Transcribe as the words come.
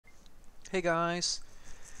Hey guys,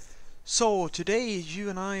 so today you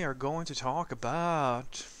and I are going to talk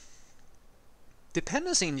about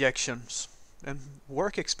dependency injections and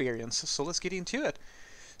work experience. So let's get into it.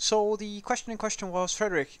 So the question in question was,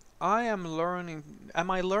 Frederick, am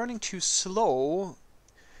I learning too slow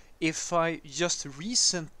if I just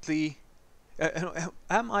recently,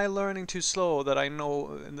 am I learning too slow that I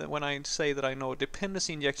know, when I say that I know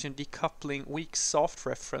dependency injection decoupling weak soft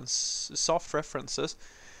references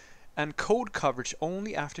and code coverage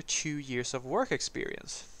only after 2 years of work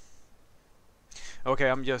experience? Okay,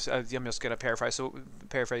 I'm just gonna paraphrase a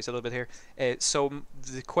little bit here. So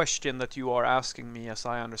the question that you are asking me, as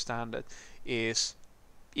I understand it, is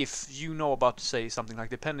if you know about, say, something like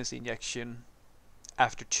dependency injection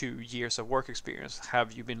after 2 years of work experience,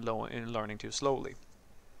 have you been learning too slowly?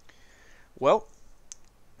 Well,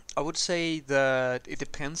 I would say that it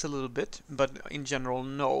depends a little bit, but in general,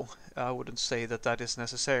 no. I wouldn't say that that is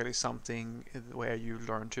necessarily something where you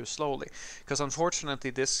learn too slowly, because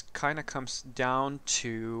unfortunately, this kind of comes down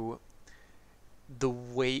to the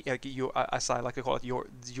way, like as I like to call it,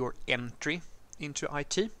 your entry into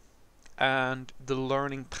IT and the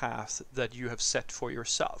learning path that you have set for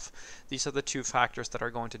yourself. These are the two factors that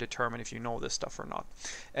are going to determine if you know this stuff or not.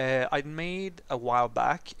 I made a while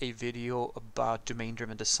back a video about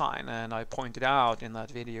domain-driven design, and I pointed out in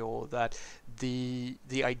that video that the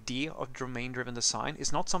idea of domain-driven design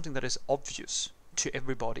is not something that is obvious to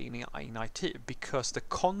everybody in IT, because the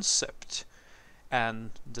concept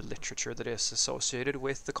and the literature that is associated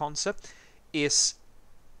with the concept is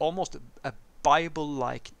almost a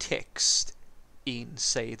Bible-like text in,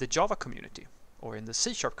 say, the Java community or in the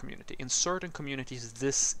C# community. In certain communities,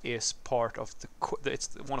 this is part of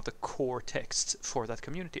it's one of the core texts for that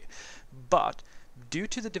community. But due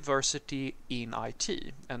to the diversity in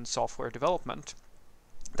IT and software development,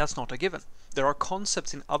 that's not a given. There are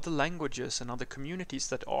concepts in other languages and other communities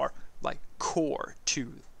that are like core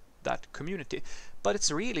to that community, but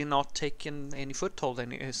it's really not taken any foothold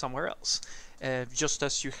somewhere else. Just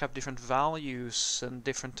as you have different values and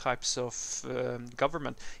different types of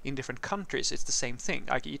government in different countries, it's the same thing.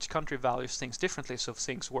 Like, each country values things differently, so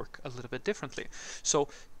things work a little bit differently. So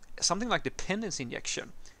something like dependency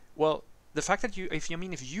injection, well, the fact that if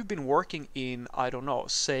you've been working in, I don't know,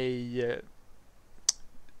 say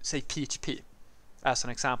PHP, as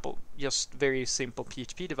an example, just very simple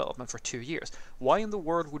PHP development for 2 years, why in the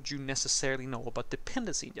world would you necessarily know about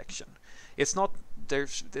dependency injection? It's not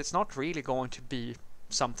really going to be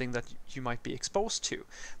something that you might be exposed to.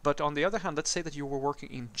 But on the other hand, let's say that you were working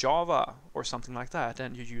in Java or something like that,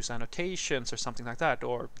 and you use annotations or something like that,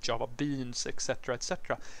 or Java beans, etc.,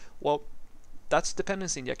 etc. Well, that's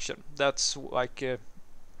dependency injection. That's like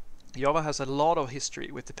Java has a lot of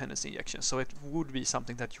history with dependency injection, so it would be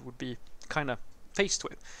something that you would be kind of faced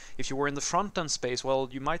with. If you were in the front-end space, well,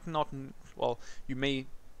 you might not, well, you may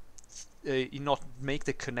not make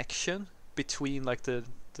the connection between like the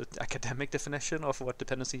academic definition of what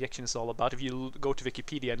dependency injection is all about. If you go to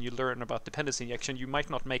Wikipedia and you learn about dependency injection, you might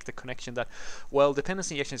not make the connection that, well,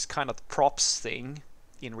 dependency injection is kind of the props thing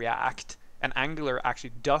in React, and Angular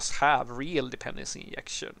actually does have real dependency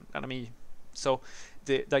injection. And I mean, so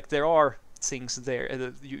there are things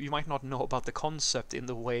there. You might not know about the concept in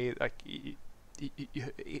the way, like,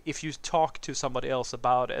 if you talk to somebody else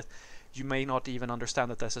about it, you may not even understand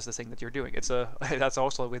that this is the thing that you're doing. That's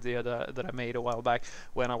also a video that I made a while back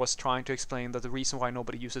when I was trying to explain that the reason why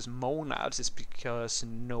nobody uses monads is because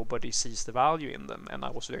nobody sees the value in them, and I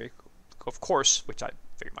was very, of course, which I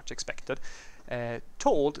very much expected,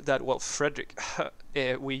 told that, well, Frederick,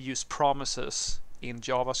 we use promises in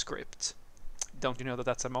JavaScript. Don't you know that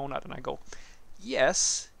that's a monad? And I go,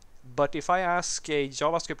 yes, but if I ask a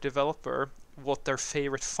JavaScript developer what their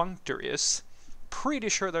favorite functor is, pretty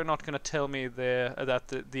sure they're not going to tell me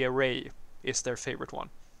that the array is their favorite one,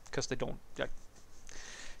 because they don't, like,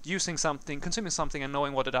 using something, consuming something and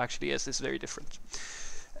knowing what it actually is very different.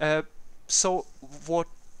 So what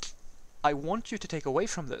I want you to take away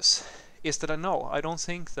from this is that I don't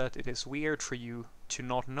think that it is weird for you to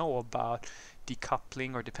not know about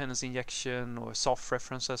decoupling or dependency injection or soft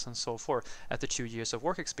references and so forth after 2 years of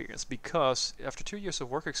work experience, because after 2 years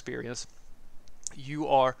of work experience, you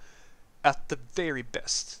are at the very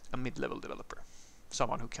best a mid-level developer,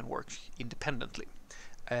 someone who can work independently.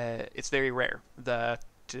 It's very rare that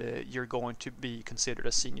you're going to be considered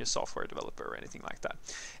a senior software developer or anything like that.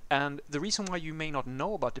 And the reason why you may not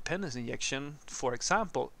know about dependency injection, for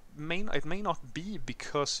example, it may not be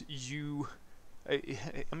because you,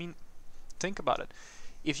 I mean, think about it.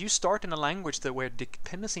 If you start in a language where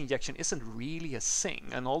dependency injection isn't really a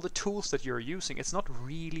thing, and all the tools that you're using, it's not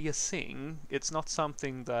really a thing, it's not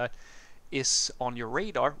something that is on your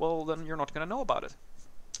radar, well, then you're not going to know about it.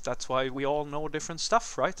 That's why we all know different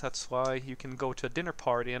stuff, right? That's why you can go to a dinner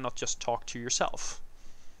party and not just talk to yourself,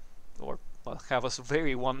 or well, have a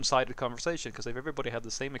very one-sided conversation, because if everybody had the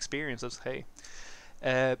same experiences, hey.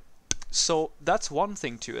 So that's one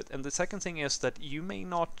thing to it. And the second thing is that you may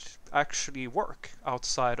not actually work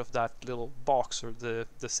outside of that little box or the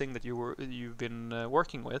thing that you've been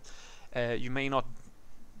working with. You may not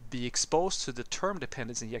be exposed to the term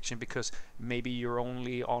dependency injection because maybe you're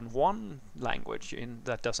only on one language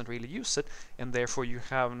that doesn't really use it, and therefore you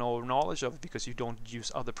have no knowledge of it because you don't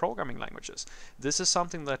use other programming languages. This is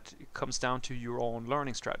something that comes down to your own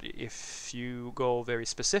learning strategy. If you go very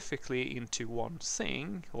specifically into one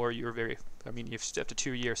thing, or you're very, I mean, after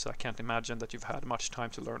 2 years, so I can't imagine that you've had much time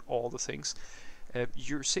to learn all the things.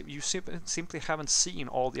 You simply haven't seen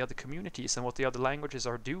all the other communities and what the other languages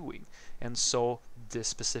are doing, and so this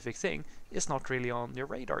specific thing is not really on your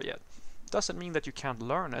radar yet. Doesn't mean that you can't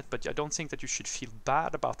learn it, but I don't think that you should feel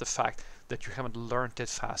bad about the fact that you haven't learned it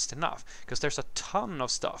fast enough, because there's a ton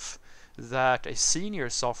of stuff that a senior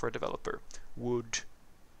software developer would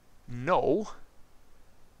know,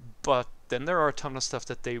 but then there are a ton of stuff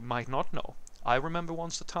that they might not know. I remember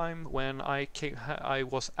once a time when I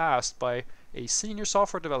was asked by a senior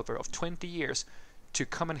software developer of 20 years to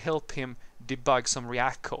come and help him debug some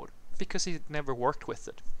React code because he never worked with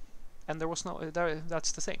it. And there was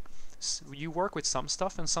that's the thing. You work with some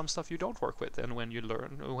stuff and some stuff you don't work with, and when you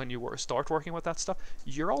start working with that stuff,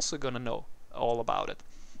 you're also going to know all about it.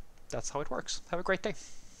 That's how it works. Have a great day.